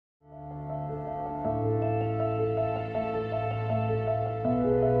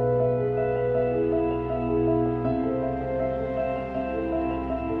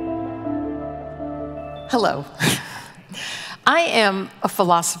Hello. I am a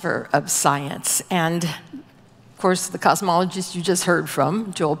philosopher of science, and of course, the cosmologist you just heard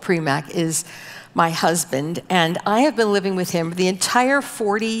from, Joel Premack, is my husband, and I have been living with him the entire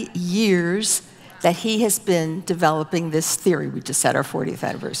 40 years that he has been developing this theory. We just had our 40th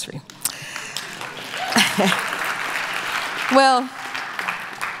anniversary. Well,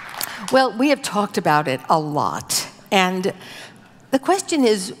 we have talked about it a lot, and the question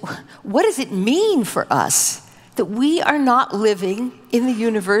is, what does it mean for us that we are not living in the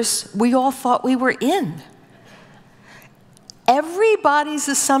universe we all thought we were in? Everybody's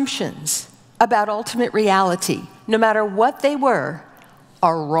assumptions about ultimate reality, no matter what they were,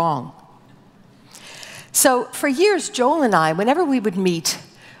 are wrong. So for years, Joel and I, whenever we would meet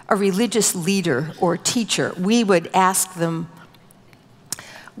a religious leader or teacher, we would ask them,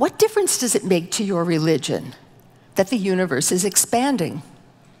 what difference does it make to your religion that the universe is expanding?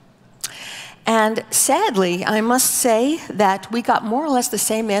 And sadly, I must say that we got more or less the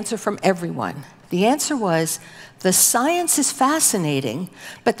same answer from everyone. The answer was, the science is fascinating,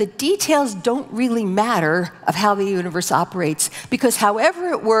 but the details don't really matter of how the universe operates, because however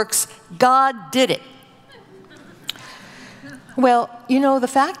it works, God did it. Well, you know, the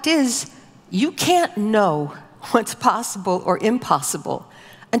fact is, you can't know what's possible or impossible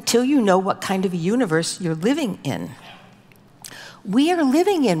until you know what kind of a universe you're living in. We are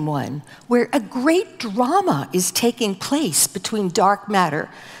living in one where a great drama is taking place between dark matter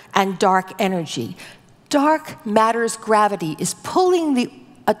and dark energy. Dark matter's gravity is pulling the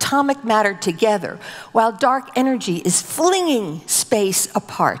atomic matter together, while dark energy is flinging space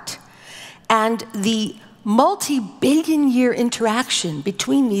apart. And the multi-billion-year interaction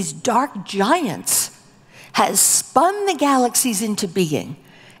between these dark giants has spun the galaxies into being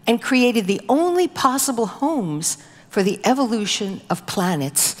and created the only possible homes for the evolution of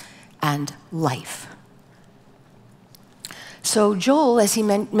planets and life. So Joel, as he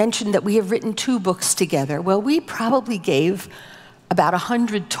mentioned that we have written 2 books together, well, we probably gave about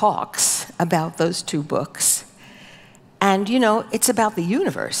 100 talks about those 2 books. And you know, it's about the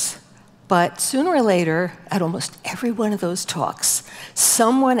universe. But sooner or later, at almost every one of those talks,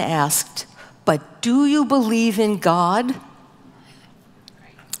 someone asked, but do you believe in God?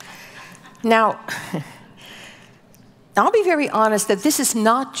 Now, I'll be very honest that this is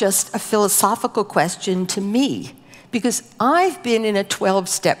not just a philosophical question to me, because I've been in a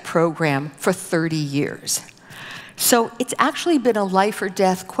 12-step program for 30 years. So it's actually been a life or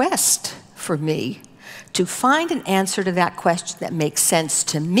death quest for me to find an answer to that question that makes sense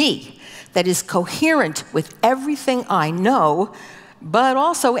to me, that is coherent with everything I know, but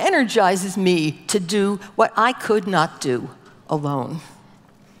also energizes me to do what I could not do alone.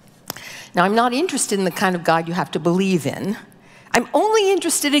 Now, I'm not interested in the kind of God you have to believe in. I'm only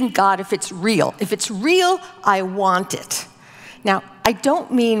interested in God if it's real. If it's real, I want it. Now, I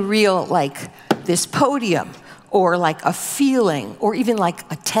don't mean real like this podium, or like a feeling, or even like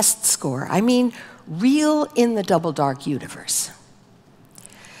a test score. I mean real in the double dark universe.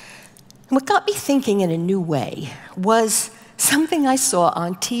 And what got me thinking in a new way was something I saw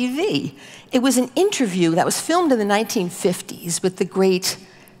on TV. It was an interview that was filmed in the 1950s with the great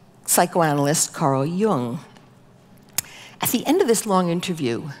psychoanalyst Carl Jung. At the end of this long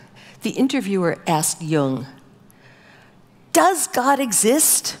interview, the interviewer asked Jung, does God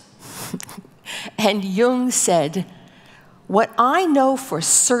exist? And Jung said, what I know for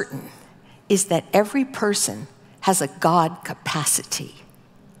certain is that every person has a God capacity.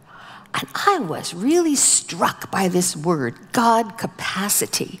 And I was really struck by this word, God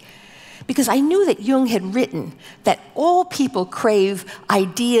capacity, because I knew that Jung had written that all people crave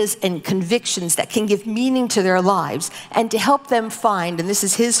ideas and convictions that can give meaning to their lives and to help them find, and this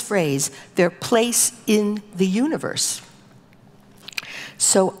is his phrase, their place in the universe.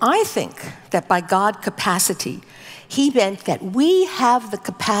 So I think that by God capacity, he meant that we have the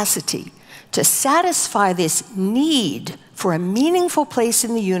capacity to satisfy this need for a meaningful place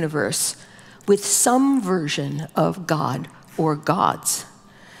in the universe with some version of God or gods.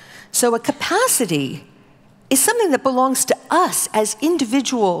 So a capacity is something that belongs to us as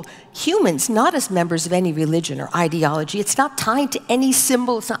individual humans, not as members of any religion or ideology. It's not tied to any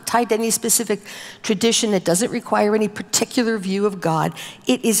symbol. It's not tied to any specific tradition. It doesn't require any particular view of God.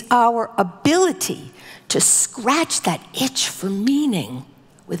 It is our ability to scratch that itch for meaning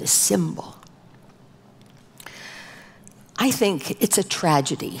with a symbol. I think it's a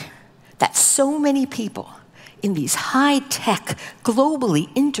tragedy that so many people in these high-tech,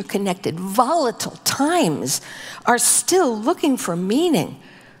 globally interconnected, volatile times are still looking for meaning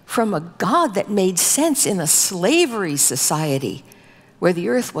from a God that made sense in a slavery society where the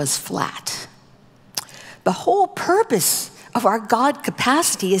earth was flat. The whole purpose of our God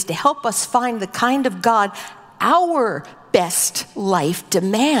capacity is to help us find the kind of God our best life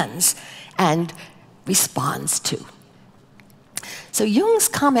demands and responds to. So Jung's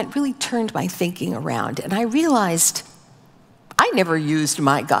comment really turned my thinking around, and I realized I never used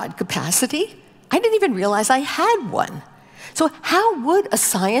my God capacity. I didn't even realize I had one. So how would a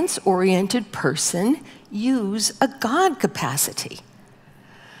science-oriented person use a God capacity?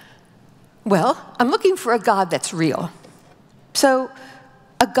 Well, I'm looking for a God that's real. So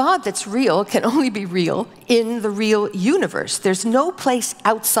a God that's real can only be real in the real universe. There's no place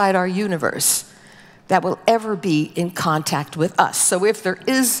outside our universe that will ever be in contact with us. So if there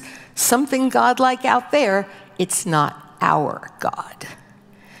is something godlike out there, it's not our God.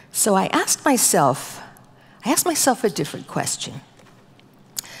 So I asked myself a different question.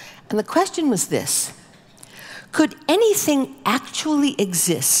 And the question was this: could anything actually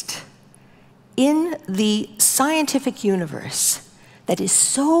exist in the scientific universe that is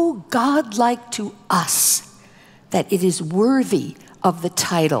so godlike to us that it is worthy of the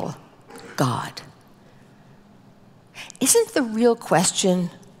title God? Isn't the real question,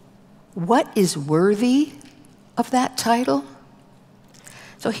 what is worthy of that title?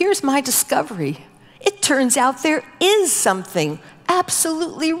 So here's my discovery. It turns out there is something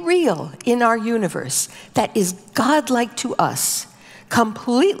absolutely real in our universe that is godlike to us,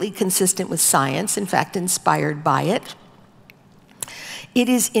 completely consistent with science, in fact, inspired by it. It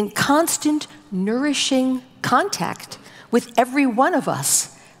is in constant, nourishing contact with every one of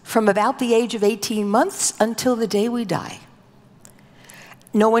us from about the age of 18 months until the day we die.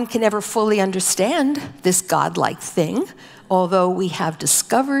 No one can ever fully understand this godlike thing, although we have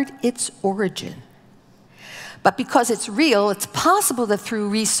discovered its origin. But because it's real, it's possible that through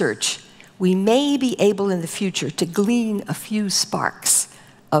research, we may be able in the future to glean a few sparks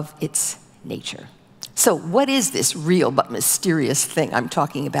of its nature. So what is this real but mysterious thing I'm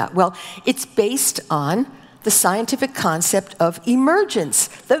talking about? Well, it's based on the scientific concept of emergence,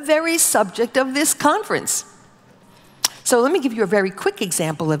 the very subject of this conference. So let me give you a very quick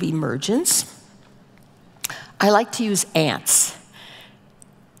example of emergence. I like to use ants.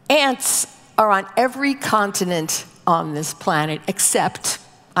 Ants are on every continent on this planet except,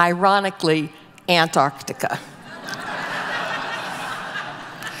 ironically, Antarctica.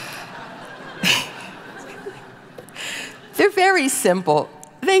 They're very simple.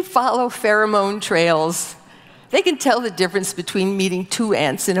 They follow pheromone trails. They can tell the difference between meeting 2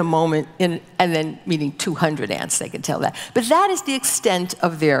 ants in a moment and then meeting 200 ants. They can tell that. But that is the extent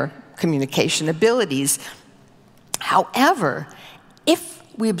of their communication abilities. However, if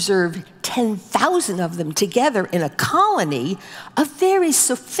we observe 10,000 of them together in a colony, a very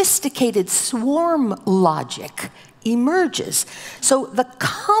sophisticated swarm logic emerges. So the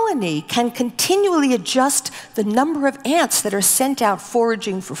colony can continually adjust the number of ants that are sent out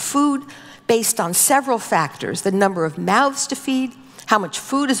foraging for food based on several factors: the number of mouths to feed, how much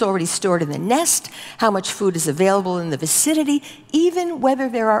food is already stored in the nest, how much food is available in the vicinity, even whether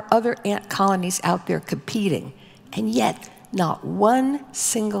there are other ant colonies out there competing. And yet, not one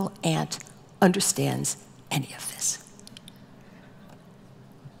single ant understands any of this.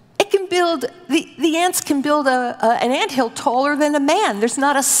 It can build, the ants can build an anthill taller than a man. There's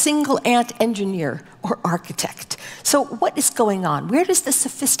not a single ant engineer or architect. So what is going on? Where does the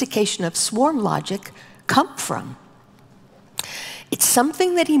sophistication of swarm logic come from? It's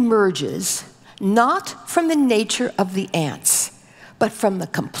something that emerges not from the nature of the ants, but from the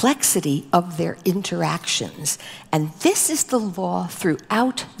complexity of their interactions. And this is the law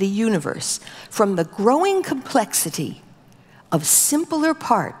throughout the universe. From the growing complexity of simpler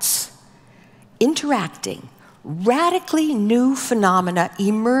parts interacting, radically new phenomena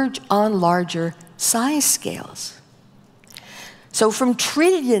emerge on larger size scales. So from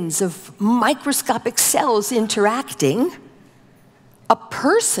trillions of microscopic cells interacting, a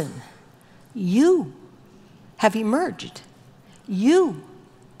person, you, have emerged. You,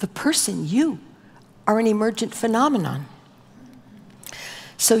 the person, you, are an emergent phenomenon.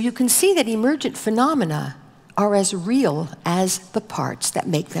 So you can see that emergent phenomena are as real as the parts that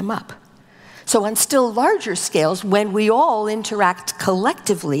make them up. So on still larger scales, when we all interact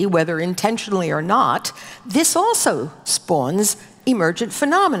collectively, whether intentionally or not, this also spawns emergent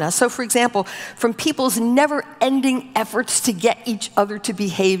phenomena. So for example, from people's never-ending efforts to get each other to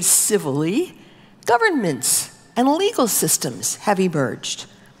behave civilly, governments and legal systems have emerged.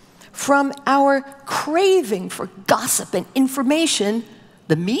 From our craving for gossip and information,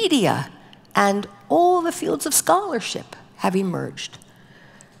 the media and all the fields of scholarship have emerged.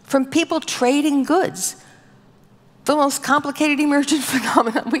 From people trading goods, the most complicated emergent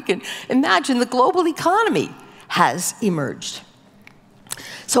phenomenon we can imagine. The global economy has emerged.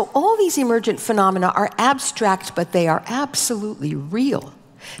 So all these emergent phenomena are abstract, but they are absolutely real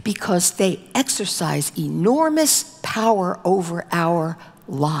because they exercise enormous power over our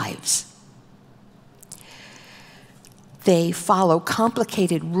lives. They follow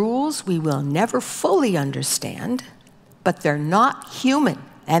complicated rules we will never fully understand, but they're not human,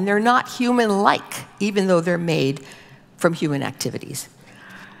 and they're not human-like, even though they're made from human activities.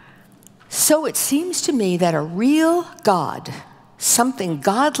 So it seems to me that a real God, something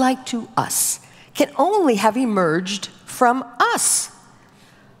godlike to us, can only have emerged from us.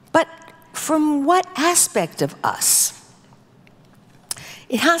 But from what aspect of us?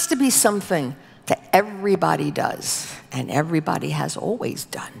 It has to be something that everybody does, and everybody has always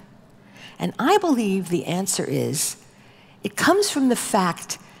done. And I believe the answer is, it comes from the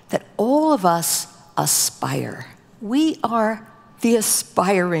fact that all of us aspire. We are the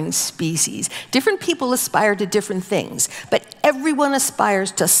aspiring species. Different people aspire to different things, but everyone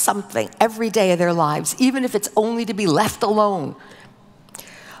aspires to something every day of their lives, even if it's only to be left alone.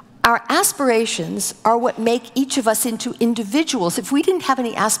 Our aspirations are what make each of us into individuals. If we didn't have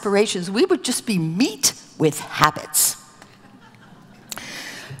any aspirations, we would just be meat with habits.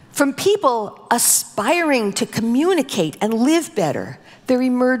 From people aspiring to communicate and live better, there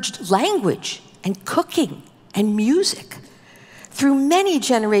emerged language and cooking and music. Through many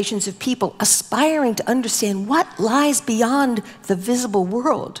generations of people aspiring to understand what lies beyond the visible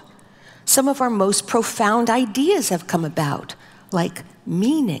world, some of our most profound ideas have come about, like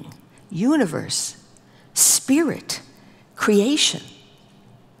meaning, universe, spirit, creation.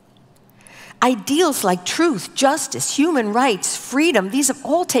 Ideals like truth, justice, human rights, freedom, these have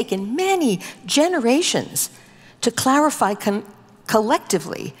all taken many generations to clarify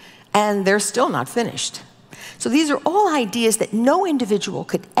collectively, and they're still not finished. So these are all ideas that no individual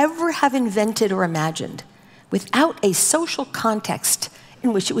could ever have invented or imagined without a social context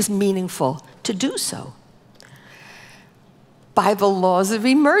in which it was meaningful to do so. By the laws of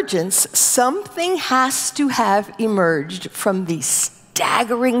emergence, something has to have emerged from the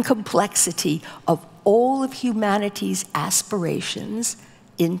staggering complexity of all of humanity's aspirations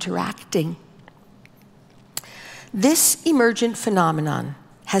interacting. This emergent phenomenon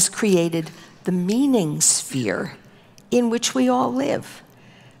has created the meaning sphere in which we all live.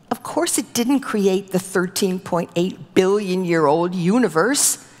 Of course, it didn't create the 13.8 billion-year-old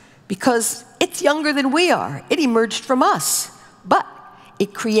universe because it's younger than we are. It emerged from us. But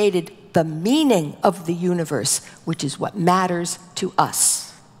it created the meaning of the universe, which is what matters to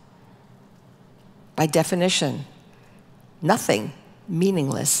us. By definition, nothing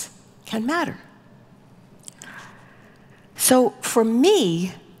meaningless can matter. So for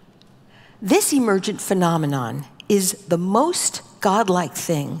me, this emergent phenomenon is the most godlike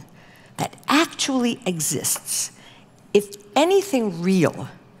thing that actually exists. If anything real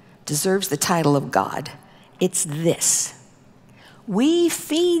deserves the title of God, it's this. We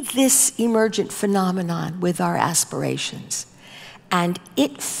feed this emergent phenomenon with our aspirations, and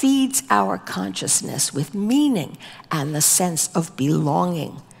it feeds our consciousness with meaning and the sense of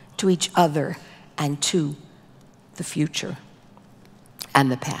belonging to each other and to the future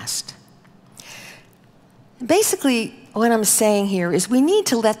and the past. Basically, what I'm saying here is we need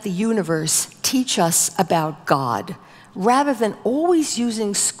to let the universe teach us about God rather than always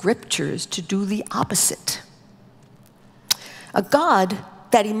using scriptures to do the opposite. A God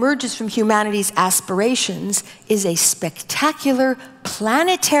that emerges from humanity's aspirations is a spectacular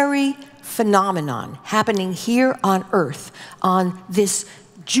planetary phenomenon happening here on Earth, on this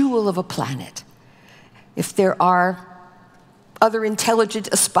jewel of a planet. If there are other intelligent,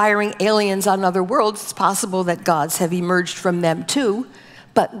 aspiring aliens on other worlds, it's possible that gods have emerged from them too,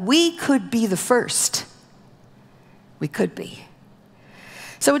 but we could be the first. We could be.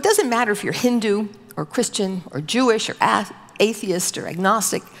 So it doesn't matter if you're Hindu or Christian or Jewish or atheist or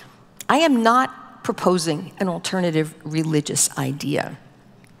agnostic. I am not proposing an alternative religious idea.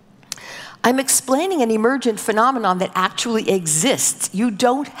 I'm explaining an emergent phenomenon that actually exists. You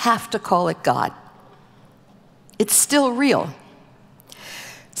don't have to call it God. It's still real.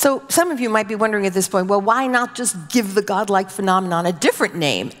 So some of you might be wondering at this point, well, why not just give the godlike phenomenon a different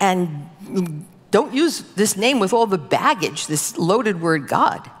name and don't use this name with all the baggage, this loaded word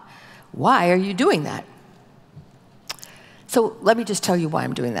God? Why are you doing that? So let me just tell you why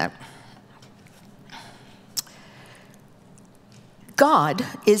I'm doing that. God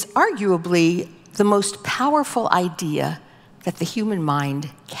is arguably the most powerful idea that the human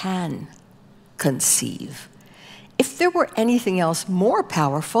mind can conceive. If there were anything else more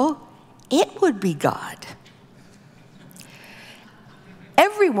powerful, it would be God.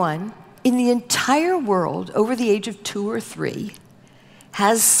 everyone in the entire world over the age of 2 or 3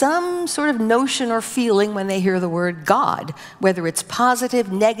 has some sort of notion or feeling when they hear the word God, whether it's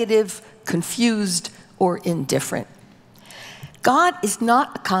positive, negative, confused, or indifferent. God is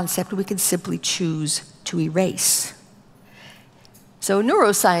not a concept we can simply choose to erase. So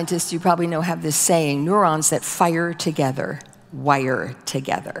neuroscientists, you probably know, have this saying, neurons that fire together, wire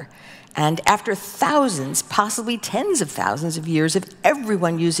together. And after thousands, possibly tens of thousands of years of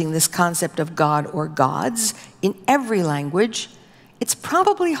everyone using this concept of God or gods in every language, it's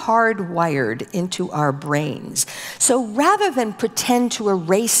probably hardwired into our brains. So rather than pretend to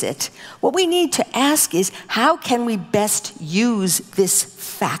erase it, what we need to ask is, how can we best use this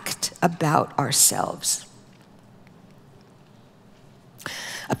fact about ourselves?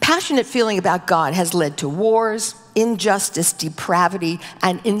 A passionate feeling about God has led to wars, injustice, depravity,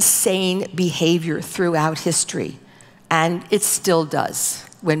 and insane behavior throughout history. And it still does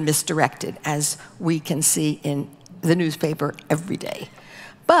when misdirected, as we can see in the newspaper every day.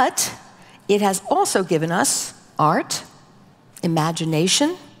 But it has also given us art,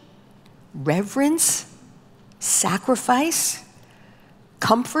 imagination, reverence, sacrifice,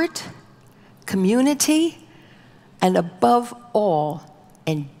 comfort, community, and above all,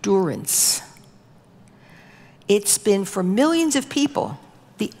 endurance. It's been, for millions of people,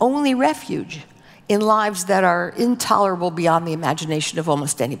 the only refuge in lives that are intolerable beyond the imagination of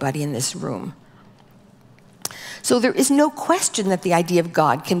almost anybody in this room. So there is no question that the idea of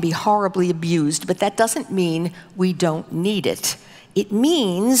God can be horribly abused, but that doesn't mean we don't need it. It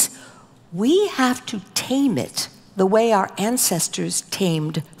means we have to tame it the way our ancestors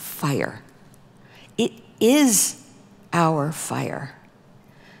tamed fire. It is our fire.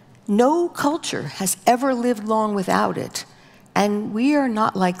 No culture has ever lived long without it, and we are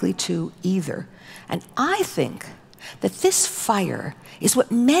not likely to either. And I think that this fire is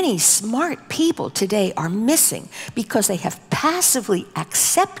what many smart people today are missing, because they have passively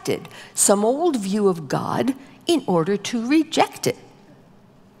accepted some old view of God in order to reject it.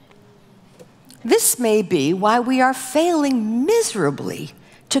 This may be why we are failing miserably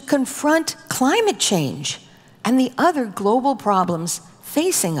to confront climate change and the other global problems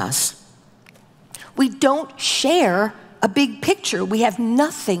facing us. We don't share a big picture. We have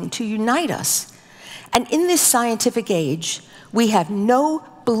nothing to unite us. And in this scientific age, we have no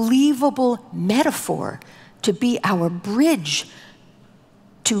believable metaphor to be our bridge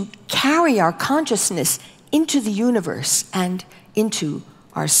to carry our consciousness into the universe and into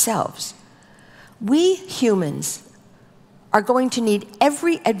ourselves. We humans are going to need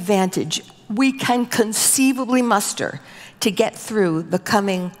every advantage we can conceivably muster to get through the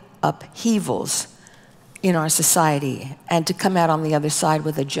coming upheavals in our society and to come out on the other side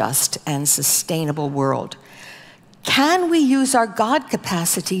with a just and sustainable world. Can we use our God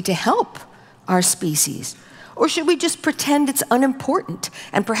capacity to help our species? Or should we just pretend it's unimportant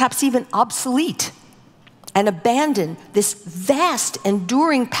and perhaps even obsolete and abandon this vast,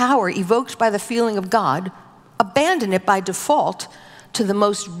 enduring power evoked by the feeling of God, abandon it by default to the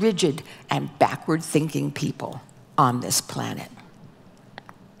most rigid and backward-thinking people on this planet?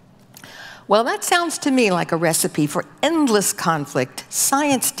 Well, that sounds to me like a recipe for endless conflict,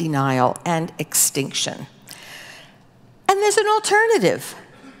 science denial, and extinction. And there's an alternative.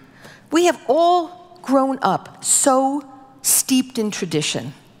 We have all grown up so steeped in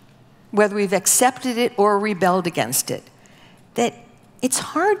tradition, whether we've accepted it or rebelled against it, that it's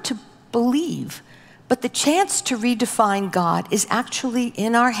hard to believe, but the chance to redefine God is actually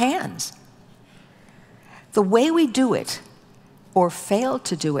in our hands. The way we do it, or fail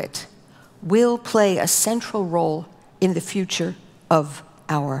to do it, will play a central role in the future of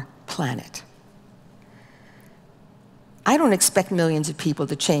our planet. I don't expect millions of people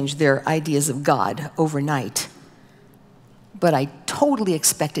to change their ideas of God overnight, but I totally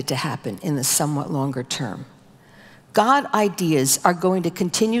expect it to happen in the somewhat longer term. God ideas are going to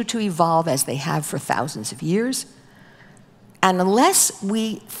continue to evolve as they have for thousands of years. And unless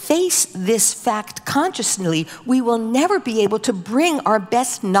we face this fact consciously, we will never be able to bring our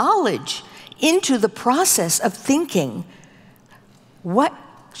best knowledge into the process of thinking, what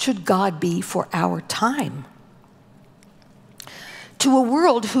should God be for our time? To a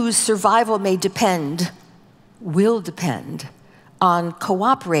world whose survival may depend, will depend, on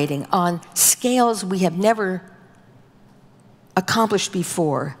cooperating on scales we have never accomplished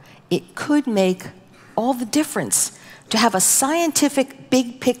before, it could make all the difference to have a scientific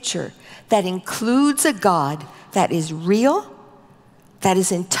big picture that includes a God that is real, that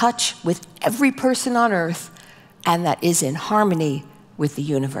is in touch with every person on earth, and that is in harmony with the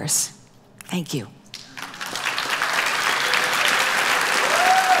universe. Thank you.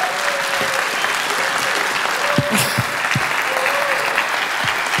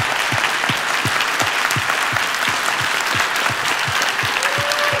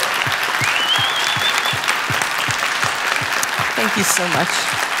 Thank you so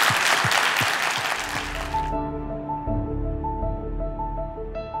much.